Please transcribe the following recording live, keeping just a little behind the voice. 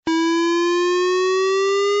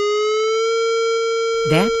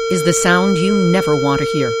That is the sound you never want to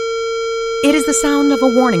hear. It is the sound of a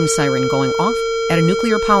warning siren going off at a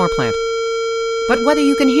nuclear power plant. But whether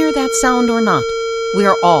you can hear that sound or not, we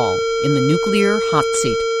are all in the nuclear hot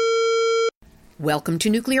seat. Welcome to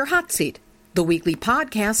Nuclear Hot Seat, the weekly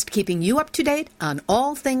podcast keeping you up to date on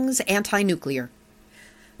all things anti-nuclear.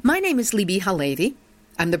 My name is Libbe HaLevy.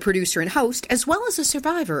 I'm the producer and host, as well as a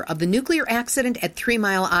survivor of the nuclear accident at 3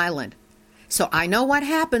 Mile Island. So I know what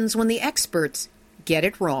happens when the experts get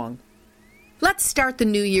it wrong. Let's start the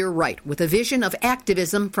new year right with a vision of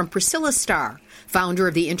activism from Priscilla Starr, founder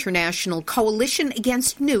of the International Coalition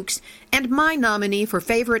Against Nukes and my nominee for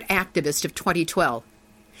Favorite Activist of 2012.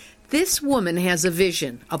 This woman has a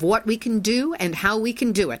vision of what we can do and how we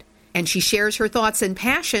can do it, and she shares her thoughts and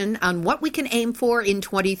passion on what we can aim for in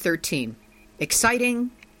 2013.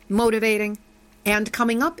 Exciting, motivating, and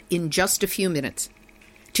coming up in just a few minutes.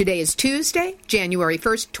 Today is Tuesday, January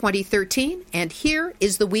 1st, 2013, and here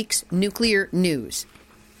is the week's nuclear news.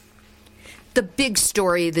 The big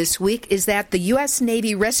story this week is that the U.S.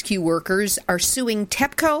 Navy rescue workers are suing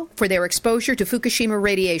TEPCO for their exposure to Fukushima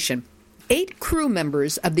radiation. 8 crew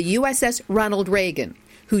members of the USS Ronald Reagan,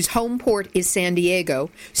 whose home port is San Diego,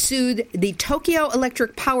 sued the Tokyo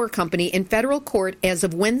Electric Power Company in federal court as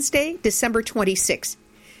of Wednesday, December 26.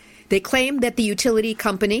 They claim that the utility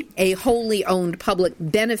company, a wholly owned public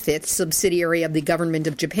benefits subsidiary of the government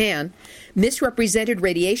of Japan, misrepresented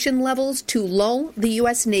radiation levels to lull the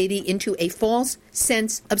U.S. Navy into a false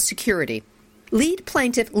sense of security. Lead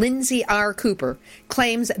plaintiff Lindsay R. Cooper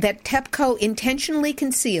claims that TEPCO intentionally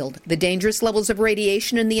concealed the dangerous levels of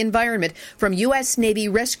radiation in the environment from U.S. Navy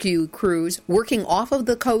rescue crews working off of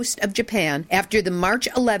the coast of Japan after the March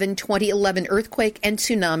 11, 2011 earthquake and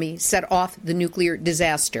tsunami set off the nuclear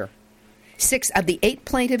disaster. 6 of the 8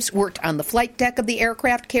 plaintiffs worked on the flight deck of the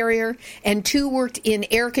aircraft carrier, and 2 worked in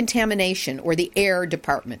air contamination, or the air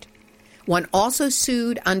department. One also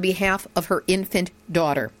sued on behalf of her infant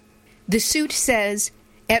daughter. The suit says,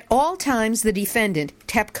 at all times the defendant,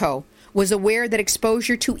 TEPCO, was aware that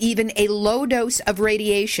exposure to even a low dose of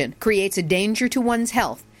radiation creates a danger to one's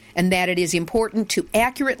health, and that it is important to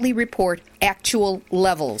accurately report actual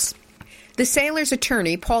levels. The sailor's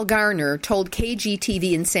attorney, Paul Garner, told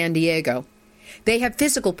KGTV in San Diego, they have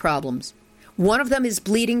physical problems. One of them is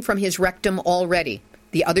bleeding from his rectum already.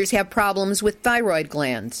 The others have problems with thyroid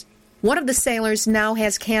glands. One of the sailors now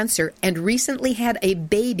has cancer and recently had a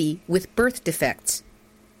baby with birth defects.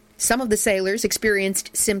 Some of the sailors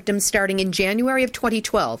experienced symptoms starting in January of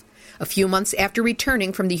 2012, a few months after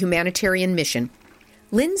returning from the humanitarian mission.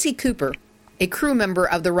 Lindsay Cooper, a crew member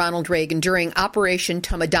of the Ronald Reagan during Operation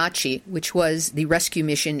Tomodachi, which was the rescue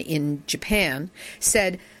mission in Japan,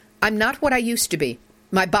 said, I'm not what I used to be.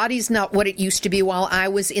 My body's not what it used to be while I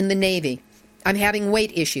was in the Navy. I'm having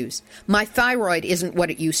weight issues. My thyroid isn't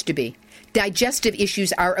what it used to be. Digestive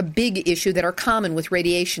issues are a big issue that are common with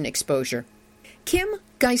radiation exposure. Kim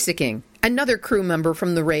Geiseking, another crew member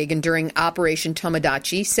from the Reagan during Operation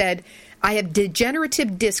Tomodachi, said, I have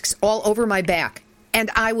degenerative discs all over my back,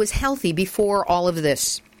 and I was healthy before all of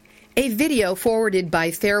this. A video forwarded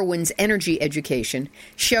by Fairwinds Energy Education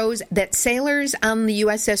shows that sailors on the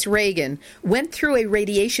USS Reagan went through a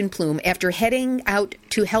radiation plume after heading out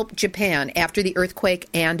to help Japan after the earthquake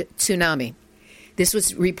and tsunami. This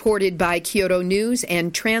was reported by Kyodo News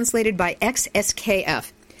and translated by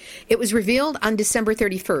XSKF. It was revealed on December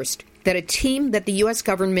 31st that a team that the U.S.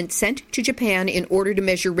 government sent to Japan in order to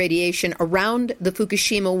measure radiation around the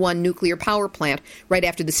Fukushima 1 nuclear power plant right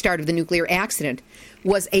after the start of the nuclear accident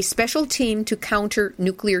was a special team to counter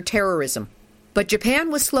nuclear terrorism. But Japan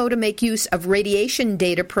was slow to make use of radiation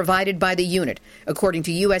data provided by the unit, according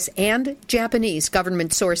to U.S. and Japanese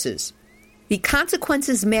government sources. The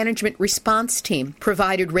Consequences Management Response Team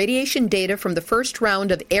provided radiation data from the first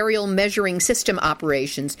round of aerial measuring system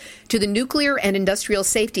operations to the Nuclear and Industrial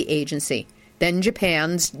Safety Agency, then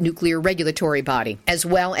Japan's nuclear regulatory body, as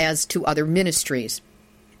well as to other ministries.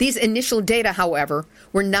 These initial data, however,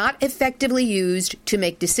 were not effectively used to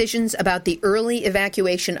make decisions about the early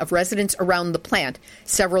evacuation of residents around the plant,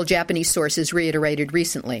 several Japanese sources reiterated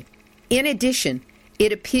recently. In addition,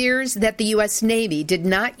 it appears that the U.S. Navy did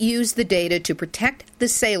not use the data to protect the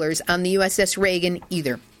sailors on the USS Reagan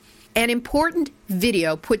either. An important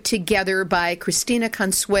video put together by Cristina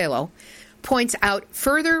Consuelo points out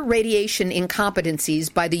further radiation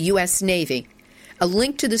incompetencies by the U.S. Navy. A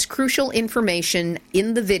link to this crucial information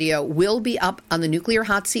in the video will be up on the Nuclear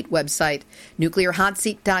Hot Seat website,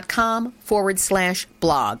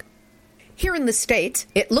 nuclearhotseat.com/blog. Here in the States,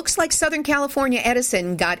 it looks like Southern California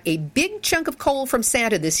Edison got a big chunk of coal from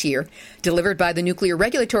Santa this year, delivered by the Nuclear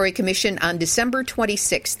Regulatory Commission on December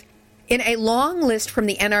 26th. In a long list from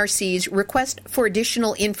the NRC's request for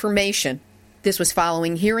additional information, this was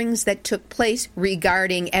following hearings that took place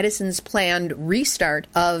regarding Edison's planned restart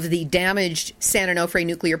of the damaged San Onofre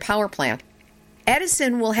nuclear power plant.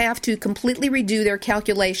 Edison will have to completely redo their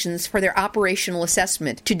calculations for their operational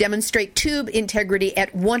assessment to demonstrate tube integrity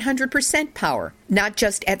at 100% power, not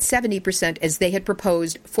just at 70% as they had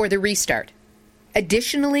proposed for the restart.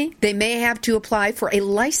 Additionally, they may have to apply for a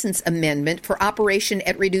license amendment for operation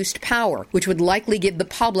at reduced power, which would likely give the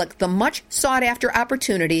public the much sought-after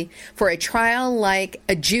opportunity for a trial-like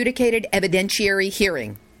adjudicated evidentiary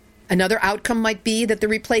hearing. Another outcome might be that the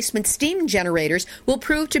replacement steam generators will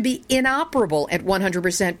prove to be inoperable at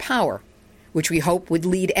 100% power, which we hope would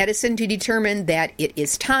lead Edison to determine that it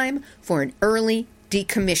is time for an early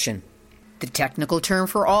decommission. The technical term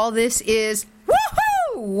for all this is,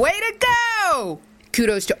 woohoo! Way to go!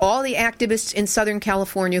 Kudos to all the activists in Southern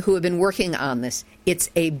California who have been working on this.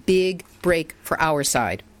 It's a big break for our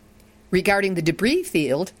side. Regarding the debris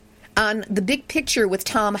field, on The Big Picture with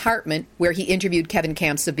Thom Hartmann, where he interviewed Kevin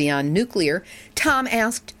Kamps of Beyond Nuclear, Tom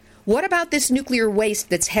asked, what about this nuclear waste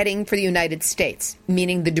that's heading for the United States,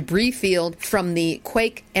 meaning the debris field from the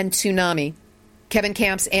quake and tsunami? Kevin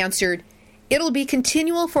Kamps answered, it'll be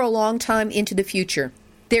continual for a long time into the future.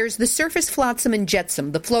 There's the surface flotsam and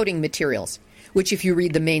jetsam, the floating materials, which if you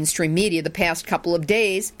read the mainstream media the past couple of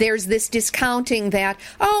days, there's this discounting that,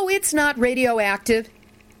 oh, it's not radioactive.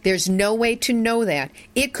 There's no way to know that.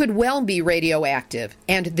 It could well be radioactive,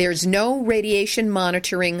 and there's no radiation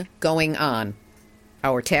monitoring going on.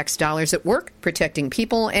 Our tax dollars at work, protecting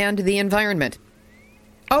people and the environment.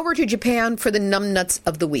 Over to Japan for the numbnuts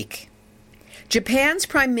of the week. Japan's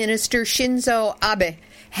Prime Minister Shinzo Abe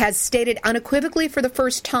has stated unequivocally for the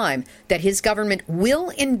first time that his government will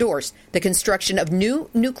endorse the construction of new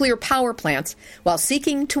nuclear power plants while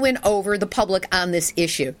seeking to win over the public on this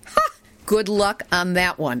issue. Ha! Good luck on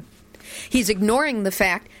that one. He's ignoring the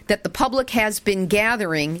fact that the public has been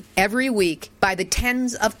gathering every week by the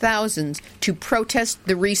tens of thousands to protest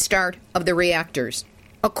the restart of the reactors.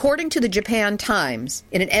 According to the Japan Times,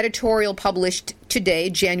 in an editorial published today,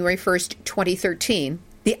 January 1st, 2013,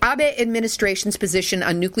 the Abe administration's position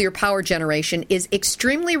on nuclear power generation is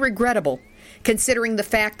extremely regrettable, considering the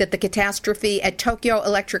fact that the catastrophe at Tokyo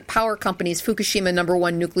Electric Power Company's Fukushima No.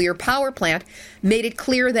 1 nuclear power plant made it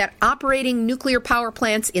clear that operating nuclear power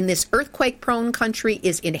plants in this earthquake-prone country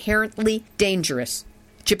is inherently dangerous.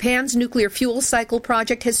 Japan's nuclear fuel cycle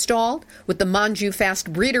project has stalled, with the Manju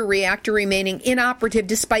Fast Breeder reactor remaining inoperative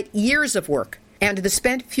despite years of work, and the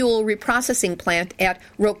spent fuel reprocessing plant at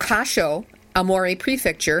Rokasho, Aomori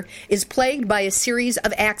Prefecture, is plagued by a series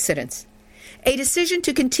of accidents. A decision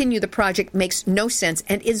to continue the project makes no sense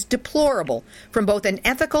and is deplorable from both an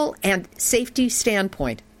ethical and safety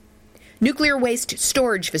standpoint. Nuclear waste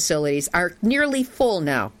storage facilities are nearly full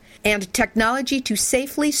now, and technology to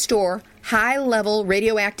safely store high-level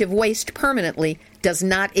radioactive waste permanently does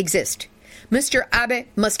not exist. Mr. Abe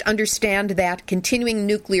must understand that continuing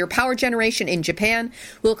nuclear power generation in Japan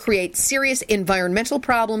will create serious environmental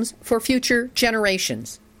problems for future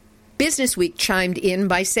generations. Businessweek chimed in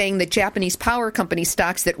by saying that Japanese power company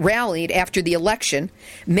stocks that rallied after the election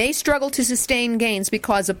may struggle to sustain gains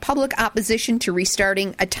because of public opposition to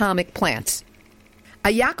restarting atomic plants.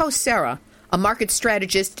 Ayako Sera, a market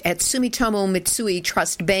strategist at Sumitomo Mitsui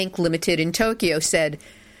Trust Bank Limited in Tokyo, said,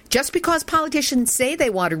 just because politicians say they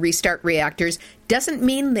want to restart reactors doesn't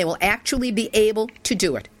mean they will actually be able to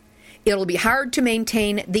do it. It'll be hard to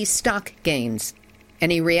maintain these stock gains.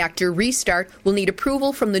 Any reactor restart will need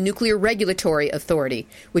approval from the Nuclear Regulatory Authority,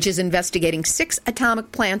 which is investigating 6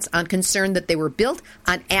 atomic plants on concern that they were built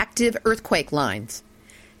on active earthquake lines.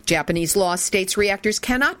 Japanese law states reactors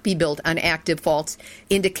cannot be built on active faults,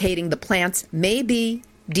 indicating the plants may be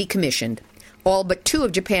decommissioned. All but 2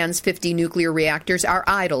 of Japan's 50 nuclear reactors are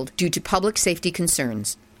idled due to public safety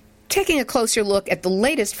concerns. Taking a closer look at the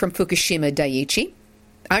latest from Fukushima Daiichi,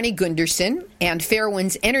 Arnie Gundersen and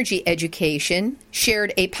Fairwinds Energy Education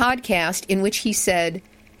shared a podcast in which he said,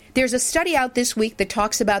 there's a study out this week that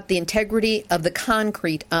talks about the integrity of the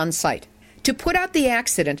concrete on site. To put out the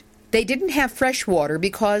accident, they didn't have fresh water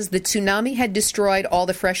because the tsunami had destroyed all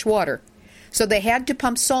the fresh water, so they had to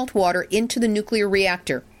pump salt water into the nuclear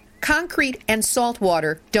reactor. Concrete and salt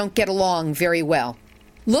water don't get along very well.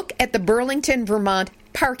 Look at the Burlington, Vermont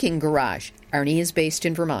parking garage. Arnie is based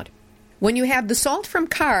in Vermont. When you have the salt from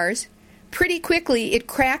cars, pretty quickly it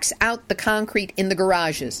cracks out the concrete in the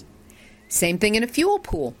garages. Same thing in a fuel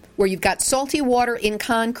pool, where you've got salty water in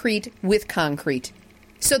concrete with concrete.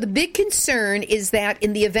 So the big concern is that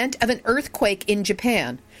in the event of an earthquake in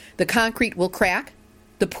Japan, the concrete will crack,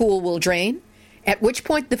 the pool will drain, at which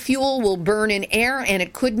point the fuel will burn in air, and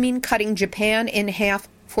it could mean cutting Japan in half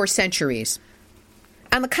for centuries.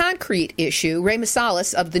 On the concrete issue, Ray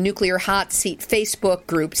Masalas of the Nuclear Hot Seat Facebook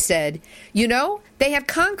group said, they have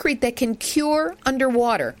concrete that can cure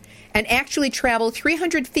underwater and actually travel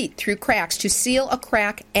 300 feet through cracks to seal a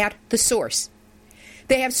crack at the source.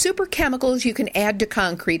 They have super chemicals you can add to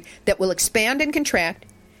concrete that will expand and contract,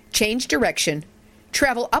 change direction,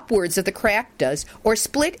 travel upwards as the crack does, or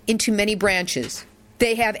split into many branches.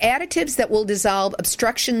 They have additives that will dissolve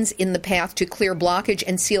obstructions in the path to clear blockage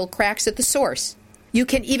and seal cracks at the source. You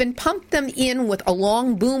can even pump them in with a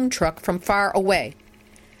long boom truck from far away.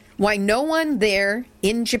 Why no one there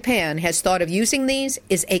in Japan has thought of using these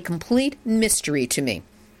is a complete mystery to me,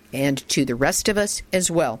 and to the rest of us as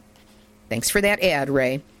well. Thanks for that ad,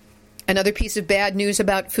 Ray. Another piece of bad news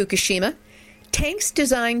about Fukushima. Tanks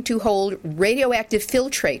designed to hold radioactive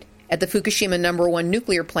filtrate at the Fukushima No. 1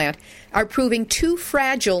 nuclear plant are proving too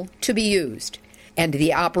fragile to be used. And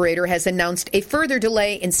the operator has announced a further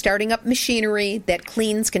delay in starting up machinery that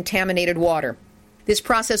cleans contaminated water. This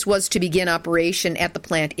process was to begin operation at the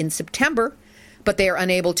plant in September, but they are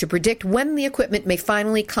unable to predict when the equipment may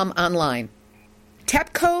finally come online.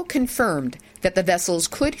 TEPCO confirmed that the vessels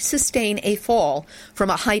could sustain a fall from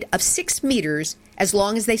a height of 6 meters as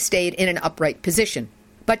long as they stayed in an upright position.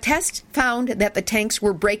 But tests found that the tanks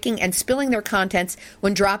were breaking and spilling their contents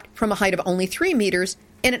when dropped from a height of only 3 meters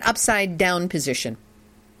in an upside-down position.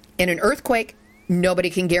 In an earthquake,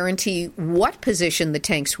 nobody can guarantee what position the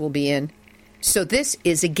tanks will be in, so this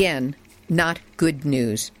is, again, not good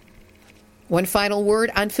news. One final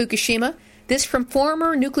word on Fukushima. This from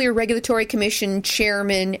former Nuclear Regulatory Commission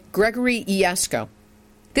Chairman Gregory Jaczko.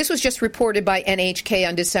 This was just reported by NHK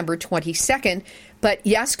on December 22nd, but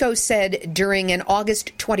Jaczko said during an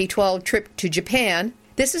August 2012 trip to Japan,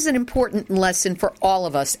 "This is an important lesson for all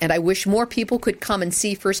of us, and I wish more people could come and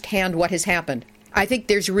see firsthand what has happened. I think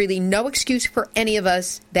there's really no excuse for any of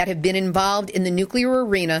us that have been involved in the nuclear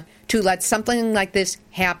arena to let something like this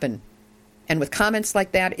happen." And with comments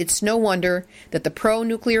like that, it's no wonder that the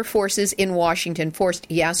pro-nuclear forces in Washington forced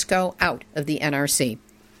Jaczko out of the NRC.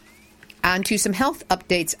 On to some health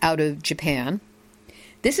updates out of Japan.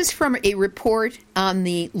 This is from a report on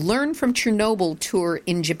the Learn from Chernobyl tour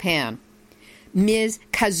in Japan. Ms.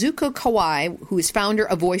 Kazuko Kawai, who is founder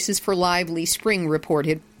of Voices for Lively Spring,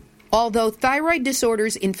 reported, although thyroid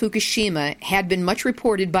disorders in Fukushima had been much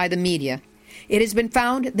reported by the media, it has been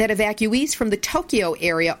found that evacuees from the Tokyo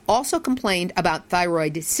area also complained about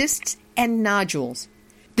thyroid cysts and nodules.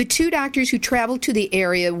 The 2 doctors who traveled to the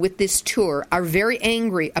area with this tour are very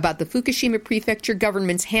angry about the Fukushima Prefecture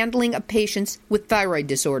government's handling of patients with thyroid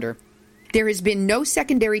disorder. There has been no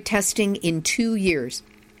secondary testing in 2 years.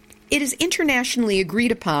 It is internationally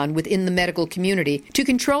agreed upon within the medical community to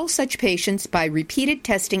control such patients by repeated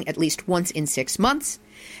testing at least once in 6 months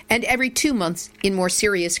and every 2 months in more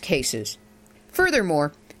serious cases.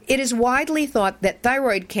 Furthermore, it is widely thought that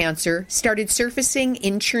thyroid cancer started surfacing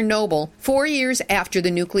in Chernobyl 4 years after the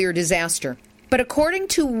nuclear disaster. But according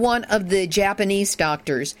to one of the Japanese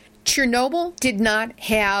doctors, Chernobyl did not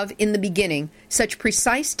have, in the beginning, such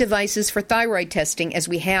precise devices for thyroid testing as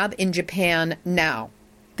we have in Japan now.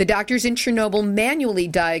 The doctors in Chernobyl manually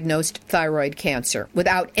diagnosed thyroid cancer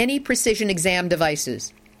without any precision exam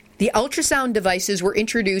devices. The ultrasound devices were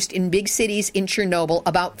introduced in big cities in Chernobyl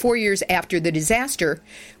about 4 years after the disaster,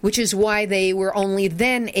 which is why they were only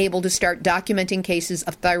then able to start documenting cases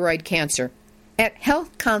of thyroid cancer. At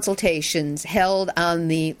health consultations held on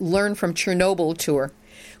the Learn from Chernobyl tour,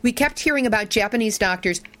 we kept hearing about Japanese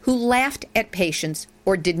doctors who laughed at patients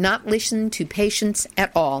or did not listen to patients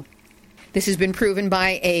at all. This has been proven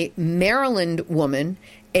by a Maryland woman,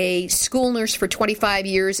 a school nurse for 25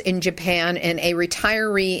 years in Japan, and a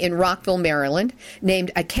retiree in Rockville, Maryland, named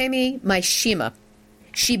Akemi Maishima.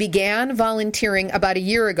 She began volunteering about a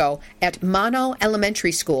year ago at Mano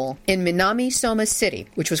Elementary School in Minami-Soma City,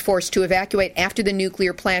 which was forced to evacuate after the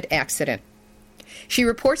nuclear plant accident. She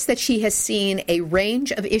reports that she has seen a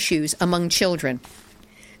range of issues among children.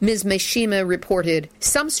 Ms. Maishima reported,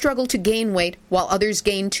 some struggle to gain weight while others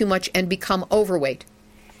gain too much and become overweight.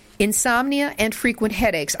 Insomnia and frequent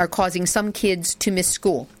headaches are causing some kids to miss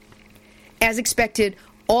school. As expected,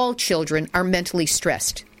 all children are mentally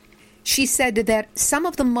stressed. She said that some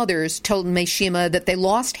of the mothers told Maishima that they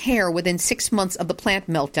lost hair within 6 months of the plant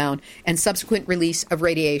meltdown and subsequent release of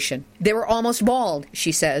radiation. They were almost bald,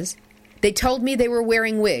 she says. They told me they were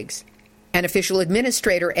wearing wigs. An official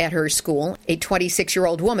administrator at her school, a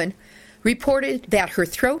 26-year-old woman, reported that her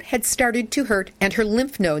throat had started to hurt and her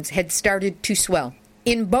lymph nodes had started to swell.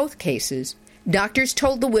 In both cases, Doctors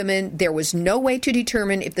told the women there was no way to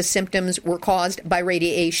determine if the symptoms were caused by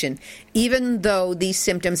radiation, even though these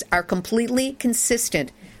symptoms are completely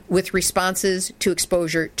consistent with responses to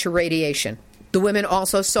exposure to radiation. The women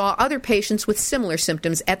also saw other patients with similar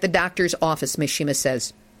symptoms at the doctor's office, Mishima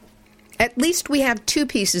says. At least we have two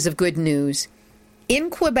pieces of good news.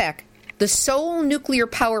 In Quebec, the Seoul nuclear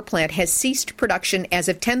power plant has ceased production as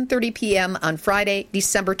of 10:30 p.m. on Friday,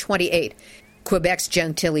 December 28. Quebec's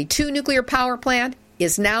Gentilly II nuclear power plant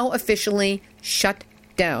is now officially shut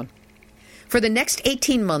down. For the next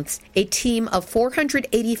 18 months, a team of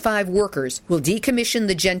 485 workers will decommission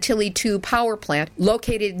the Gentilly II power plant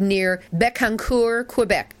located near Bécancour,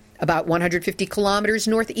 Quebec, about 150 kilometers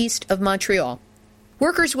northeast of Montreal.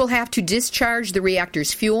 Workers will have to discharge the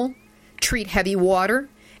reactor's fuel, treat heavy water,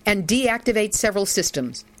 and deactivate several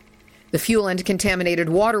systems. The fuel and contaminated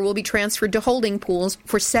water will be transferred to holding pools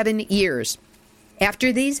for 7 years.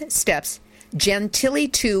 After these steps,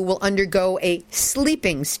 Gentilly II will undergo a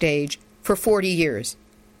sleeping stage for 40 years.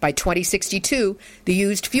 By 2062, the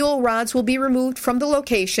used fuel rods will be removed from the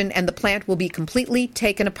location and the plant will be completely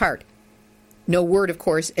taken apart. No word, of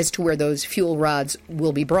course, as to where those fuel rods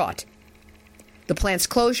will be brought. The plant's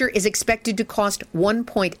closure is expected to cost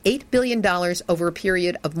 $1.8 billion over a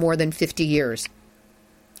period of more than 50 years.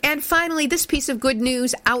 And finally, this piece of good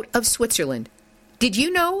news out of Switzerland. Did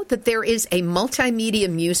you know that there is a multimedia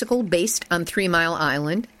musical based on 3 Mile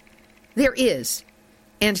Island? There is.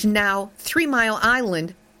 And now 3 Mile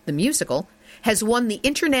Island, the musical, has won the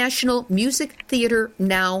International Music Theater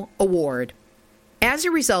Now Award. As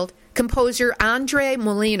a result, composer Andre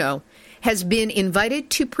Molino has been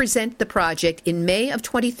invited to present the project in May of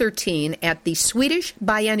 2013 at the Swedish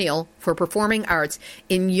Biennial for Performing Arts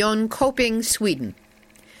in Jönköping, Sweden.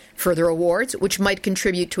 Further awards, which might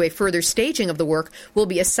contribute to a further staging of the work, will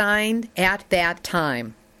be assigned at that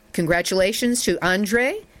time. Congratulations to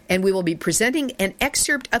Andre, and we will be presenting an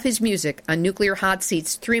excerpt of his music on Nuclear Hot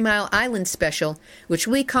Seat's 3 Mile Island special, which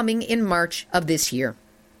will be coming in March of this year.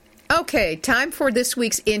 Okay, time for this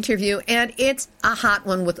week's interview, and it's a hot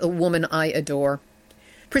one with a woman I adore.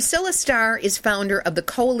 Priscilla Starr is founder of the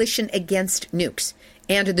Coalition Against Nukes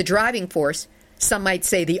and the driving force, some might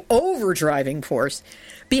say the overdriving force,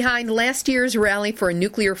 behind last year's rally for a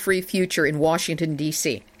nuclear-free future in Washington,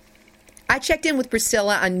 D.C. I checked in with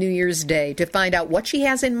Priscilla on New Year's Day to find out what she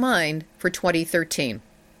has in mind for 2013.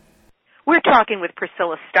 We're talking with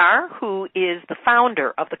Priscilla Starr, who is the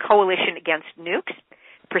founder of the Coalition Against Nukes.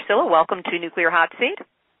 Priscilla, welcome to Nuclear Hot Seat.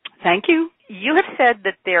 Thank you. You have said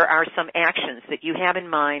that there are some actions that you have in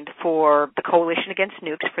mind for the Coalition Against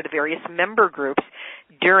Nukes for the various member groups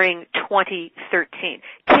during 2013.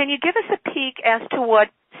 Can you give us a peek as to what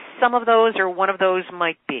some of those or one of those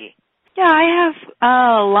might be? Yeah, I have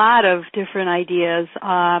a lot of different ideas.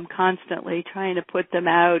 I'm constantly trying to put them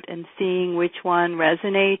out and seeing which one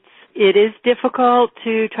resonates. It is difficult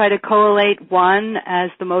to try to collate one as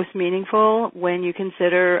the most meaningful when you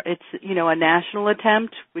consider it's, a national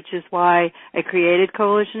attempt, which is why I created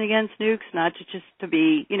Coalition Against Nukes, not just to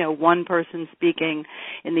be, one person speaking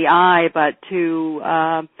in the eye, but to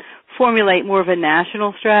formulate more of a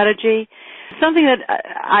national strategy. Something that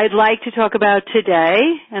I'd like to talk about today,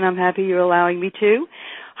 and I'm happy you're allowing me to,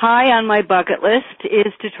 high on my bucket list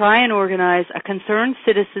is to try and organize a Concerned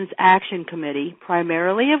Citizens Action Committee,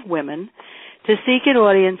 primarily of women, to seek an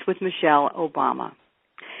audience with Michelle Obama.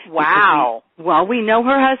 Wow. Well, we know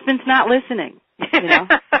her husband's not listening.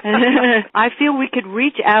 I feel we could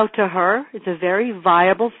reach out to her. It's a very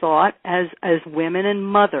viable thought as women and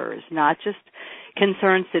mothers, not just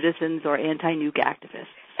concerned citizens or anti-nuke activists.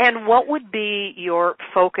 And what would be your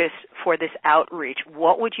focus for this outreach?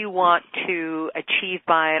 What would you want to achieve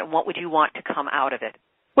by it, and what would you want to come out of it?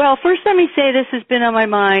 Well, first let me say this has been on my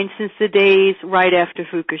mind since the days right after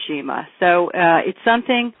Fukushima. So it's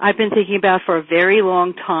something I've been thinking about for a very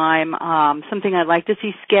long time, something I'd like to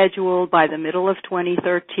see scheduled by the middle of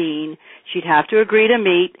 2013. She'd have to agree to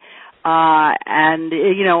meet. And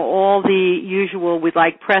all the usual, we'd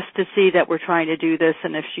like press to see that we're trying to do this,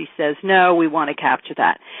 and if she says no, we want to capture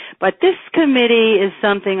that. But this committee is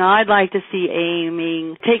something I'd like to see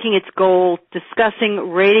taking its goal, discussing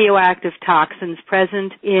radioactive toxins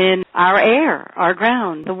present in our air, our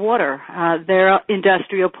ground, the water. They're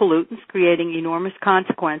industrial pollutants creating enormous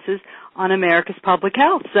consequences on America's public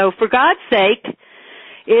health. So for God's sake,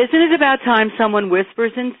 isn't it about time someone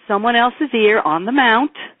whispers in someone else's ear on the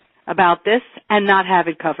Mount about this and not have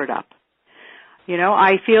it covered up?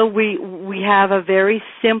 I feel we have a very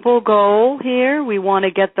simple goal here. We want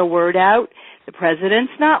to get the word out. The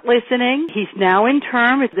president's not listening. He's now in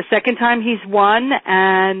term. It's the second time he's won,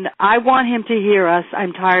 and I want him to hear us.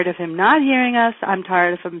 I'm tired of him not hearing us. I'm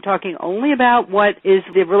tired of him talking only about what is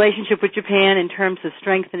the relationship with Japan in terms of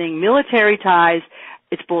strengthening military ties.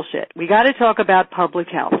 It's bullshit. We got to talk about public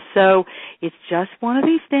health. So it's just one of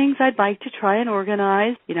these things I'd like to try and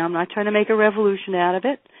organize. I'm not trying to make a revolution out of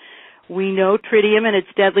it. We know tritium and its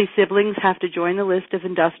deadly siblings have to join the list of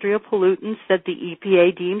industrial pollutants that the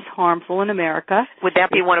EPA deems harmful in America. Would that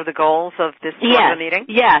be one of the goals of this meeting?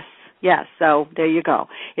 Yes. So there you go.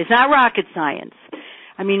 It's not rocket science.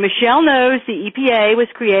 Michelle knows the EPA was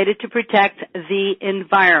created to protect the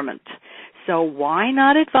environment. So why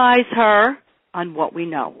not advise her on what we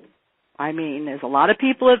know? There's a lot of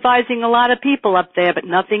people advising a lot of people up there, but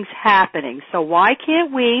nothing's happening. So why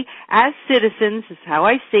can't we, as citizens, is how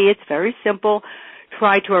I see it, it's very simple,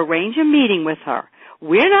 try to arrange a meeting with her?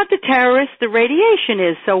 We're not the terrorists, the radiation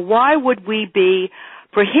is, so why would we be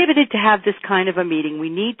prohibited to have this kind of a meeting?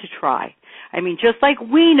 We need to try. Just like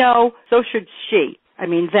we know, so should she.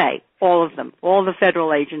 They, all of them, all the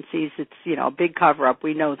federal agencies, it's, a big cover-up,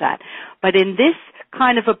 we know that. But in this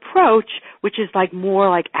kind of approach, which is more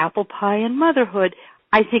like apple pie and motherhood,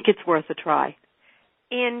 I think it's worth a try.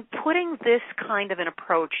 In putting this kind of an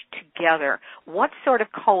approach together, what sort of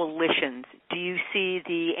coalitions do you see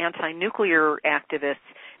the anti-nuclear activists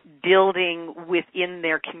building within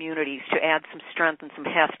their communities to add some strength and some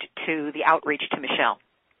heft to the outreach to Michelle?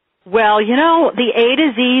 Well, the A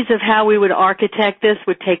to Z's of how we would architect this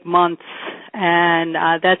would take months, and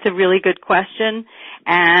that's a really good question.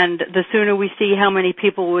 And the sooner we see how many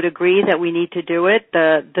people would agree that we need to do it,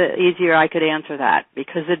 the easier I could answer that,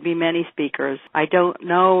 because there'd be many speakers. I don't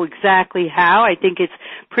know exactly how. I think it's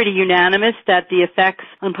pretty unanimous that the effects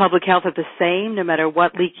on public health are the same, no matter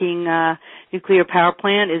what leaking nuclear power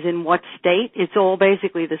plant is in what state. It's all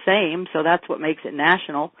basically the same, so that's what makes it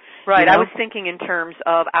national. Right. I was thinking in terms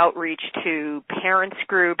of outreach to parents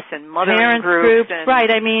groups and mothering groups. And right.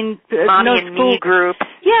 mommy and me groups.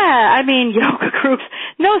 Yeah, yoga groups.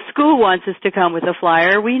 No school wants us to come with a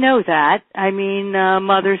flyer. We know that.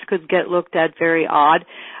 Mothers could get looked at very odd.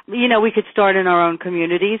 We could start in our own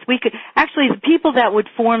communities. Actually, the people that would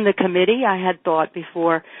form the committee, I had thought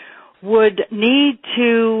before, would need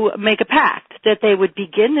to make a pact that they would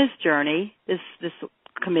begin this journey, this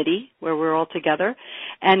committee where we're all together,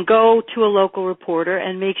 and go to a local reporter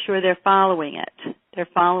and make sure they're following it. They're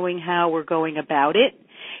following how we're going about it,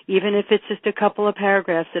 even if it's just a couple of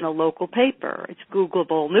paragraphs in a local paper. It's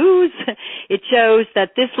Googleable news. It shows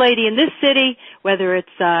that this lady in this city, whether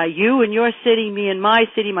it's you in your city, me in my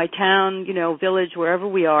city, my town, village, wherever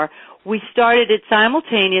we are, we started it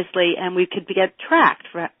simultaneously, and we could get tracked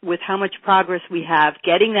with how much progress we have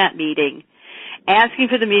getting that meeting, asking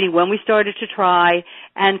for the meeting when we started to try,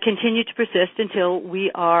 and continue to persist until we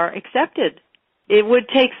are accepted. It would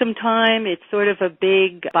take some time. It's sort of a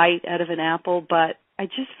big bite out of an apple, but I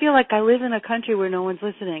just feel like I live in a country where no one's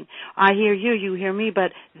listening. I hear you, you hear me,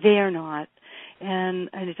 but they're not. And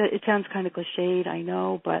it sounds kind of cliched, I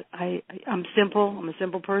know, but I'm simple. I'm a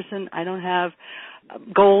simple person. I don't have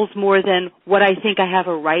goals more than what I think I have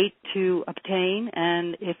a right to obtain.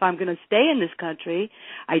 And if I'm going to stay in this country,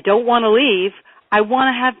 I don't want to leave. I want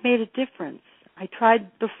to have made a difference. I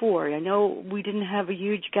tried before. I know we didn't have a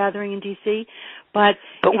huge gathering in D.C., but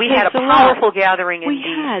we had a powerful gathering in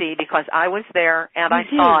D.C. because I was there and I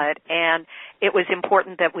saw it, and it was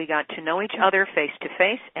important that we got to know each other face to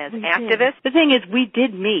face as activists. The thing is, we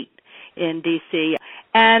did meet in D.C.,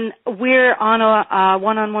 and we're on a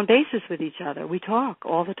one-on-one basis with each other. We talk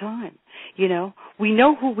all the time. We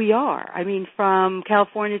know who we are. From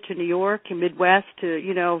California to New York to Midwest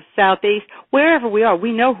to, Southeast, wherever we are,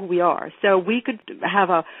 we know who we are. So we could have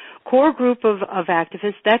a core group of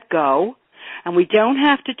activists that go, and we don't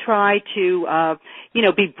have to try to,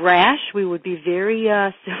 be brash. We would be very,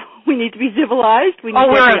 we need to be civilized. We're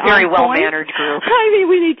a very well-mannered group.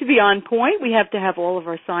 We need to be on point. We have to have all of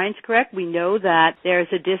our science correct. We know that there's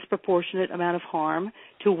a disproportionate amount of harm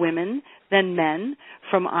to women than men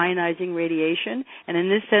from ionizing radiation. And in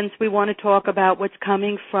this sense, we want to talk about what's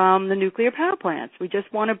coming from the nuclear power plants. We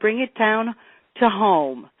just want to bring it down to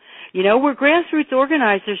home. We're grassroots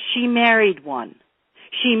organizers. She married one.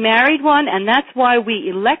 And that's why we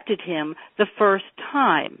elected him the first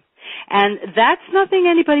time. And that's nothing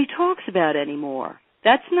anybody talks about anymore.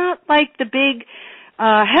 That's not like the big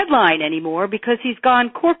headline anymore because he's gone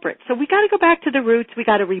corporate. So we got to go back to the roots. We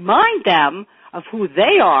got to remind them of who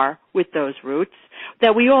they are with those roots,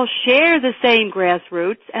 that we all share the same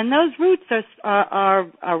grassroots, and those roots are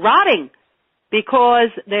rotting because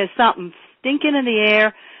there's something stinking in the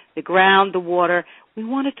air the ground, the water. We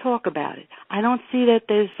want to talk about it. I don't see that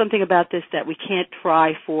there's something about this that we can't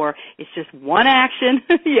try for. It's just one action.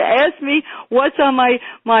 You ask me what's on my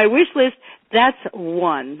wish list. That's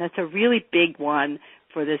one. That's a really big one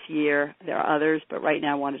for this year. There are others, but right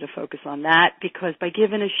now I wanted to focus on that because by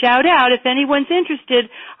giving a shout out, if anyone's interested,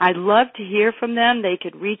 I'd love to hear from them. They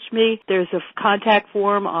could reach me. There's a contact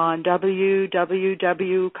form on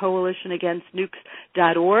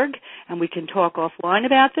www.coalitionagainstnukes.org, and we can talk offline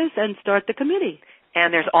about this and start the committee.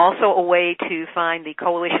 And there's also a way to find the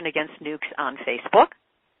Coalition Against Nukes on Facebook.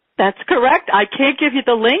 That's correct. I can't give you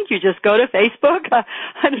the link. You just go to Facebook. I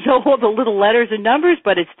don't know all the little letters and numbers,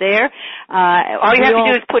 but it's there. All you have to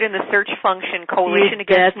do is put in the search function Coalition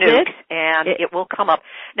Against Nukes, and it will come up.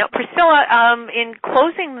 Now, Priscilla, in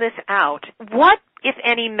closing this out, what, if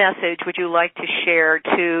any, message would you like to share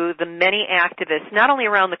to the many activists, not only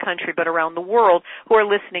around the country but around the world, who are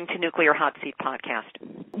listening to Nuclear Hot Seat Podcast?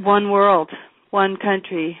 One world, one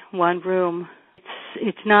country, one room.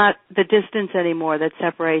 It's not the distance anymore that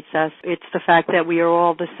separates us. It's the fact that we are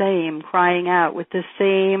all the same, crying out with the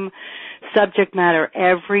same subject matter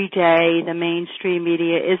every day. The mainstream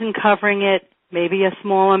media isn't covering it. Maybe a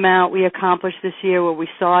small amount we accomplished this year where we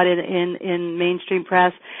saw it in mainstream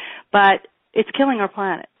press, but it's killing our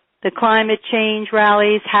planet. The climate change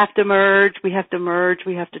rallies have to merge. We have to merge.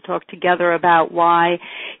 We have to talk together about why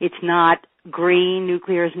it's not green.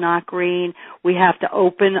 Nuclear is not green. We have to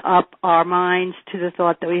open up our minds to the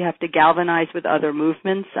thought that we have to galvanize with other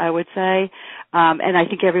movements, I would say. And I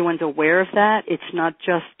think everyone's aware of that. It's not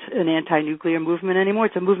just an anti-nuclear movement anymore.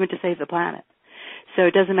 It's a movement to save the planet. So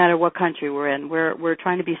it doesn't matter what country we're in. We're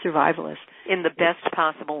trying to be survivalists. In the best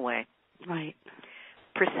possible way. Right.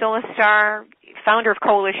 Priscilla Starr, founder of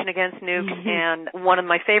Coalition Against Nukes, and one of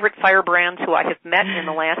my favorite firebrands who I have met in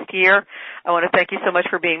the last year. I want to thank you so much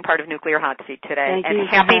for being part of Nuclear Hot Seat today. Thank you. And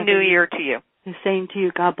Happy New Year to you. The same to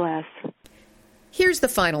you. God bless. Here's the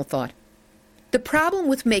final thought. The problem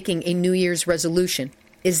with making a New Year's resolution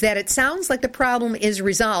is that it sounds like the problem is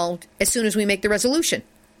resolved as soon as we make the resolution.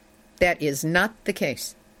 That is not the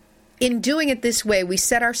case. In doing it this way, we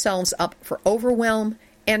set ourselves up for overwhelm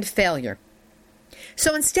and failure.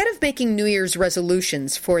 So instead of making New Year's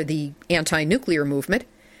resolutions for the anti-nuclear movement,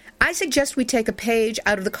 I suggest we take a page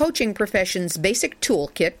out of the coaching profession's basic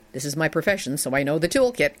toolkit, this is my profession, so I know the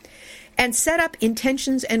toolkit, and set up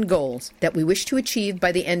intentions and goals that we wish to achieve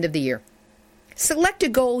by the end of the year. Select a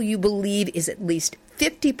goal you believe is at least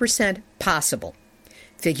 50% possible.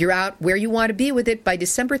 Figure out where you want to be with it by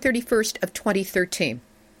December 31st of 2013.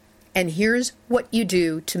 And here's what you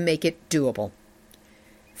do to make it doable.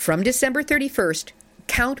 From December 31st,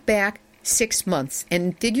 count back 6 months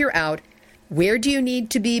and figure out where do you need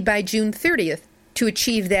to be by June 30th to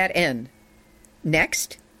achieve that end.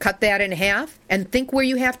 Next, cut that in half and think where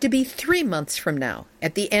you have to be 3 months from now,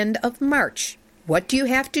 at the end of March. What do you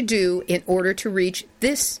have to do in order to reach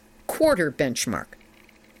this quarter benchmark?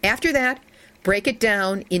 After that, break it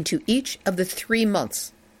down into each of the 3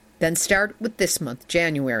 months. Then start with this month,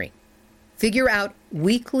 January. Figure out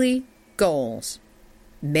weekly goals.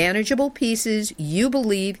 Manageable pieces you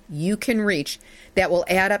believe you can reach that will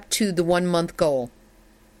add up to the 1 month goal.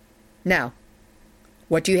 Now,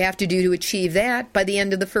 what do you have to do to achieve that by the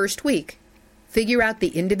end of the first week? Figure out the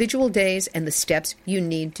individual days and the steps you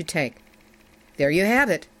need to take. There you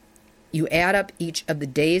have it. You add up each of the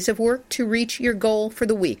days of work to reach your goal for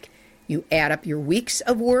the week. You add up your weeks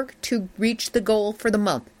of work to reach the goal for the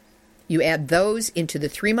month. You add those into the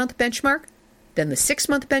 3-month benchmark, then the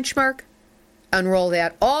 6-month benchmark. Unroll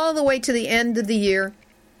that all the way to the end of the year,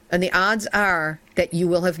 and the odds are that you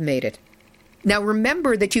will have made it. Now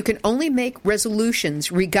remember that you can only make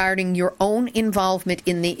resolutions regarding your own involvement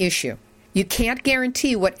in the issue. You can't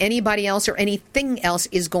guarantee what anybody else or anything else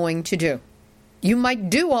is going to do. You might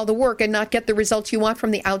do all the work and not get the results you want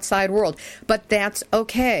from the outside world, but that's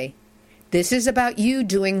okay. This is about you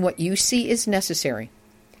doing what you see is necessary.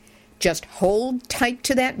 Just hold tight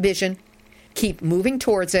to that vision, keep moving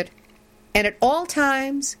towards it, and at all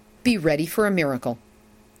times, be ready for a miracle.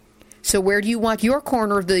 So where do you want your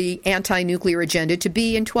corner of the anti-nuclear agenda to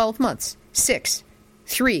be in 12 months? 6,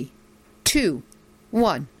 3, 2,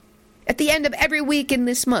 1. At the end of every week in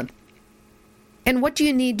this month. And what do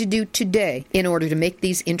you need to do today in order to make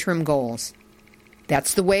these interim goals?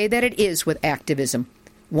 That's the way that it is with activism.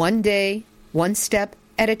 One day, one step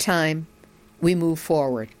at a time, we move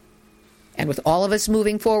forward. And with all of us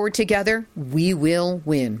moving forward together, we will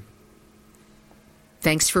win.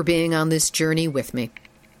 Thanks for being on this journey with me.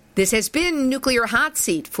 This has been Nuclear Hot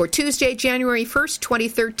Seat for Tuesday, January 1st,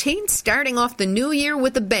 2013, starting off the new year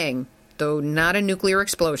with a bang, though not a nuclear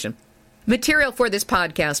explosion. Material for this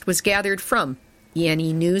podcast was gathered from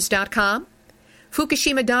ENEnews.com,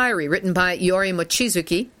 Fukushima Diary, written by Yori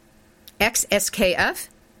Mochizuki, XSKF,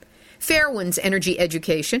 Fairwinds Energy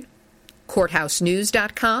Education,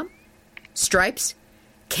 CourthouseNews.com, Stripes,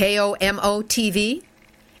 KOMO TV,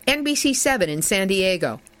 NBC7 in San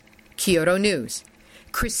Diego, Kyoto News,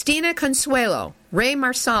 Christina Consuelo, Ray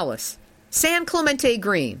Marsalis, San Clemente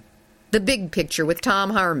Green, The Big Picture with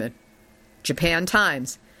Tom Harmon, Japan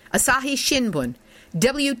Times, Asahi Shimbun,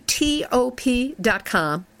 WTOP.com,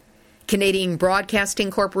 Canadian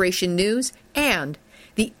Broadcasting Corporation News, and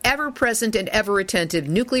the ever-present and ever-attentive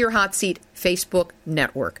Nuclear Hot Seat Facebook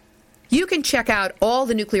network. You can check out all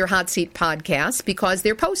the Nuclear Hot Seat podcasts because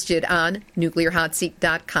they're posted on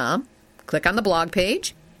nuclearhotseat.com. Click on the blog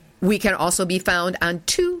page. We can also be found on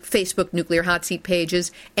 2 Facebook Nuclear Hot Seat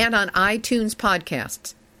pages and on iTunes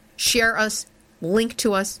podcasts. Share us, link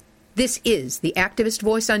to us. This is the activist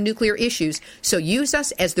voice on nuclear issues, so use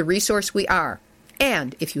us as the resource we are.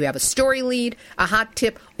 And if you have a story lead, a hot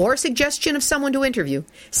tip, or a suggestion of someone to interview,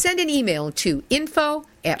 send an email to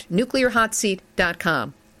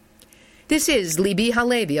info@nuclearhotseat.com. This is Libbe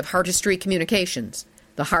HaLevy of Heartistry Communications,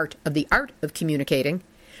 the heart of the art of communicating,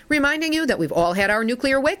 reminding you that we've all had our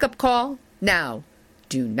nuclear wake-up call. Now,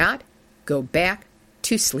 do not go back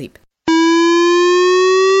to sleep.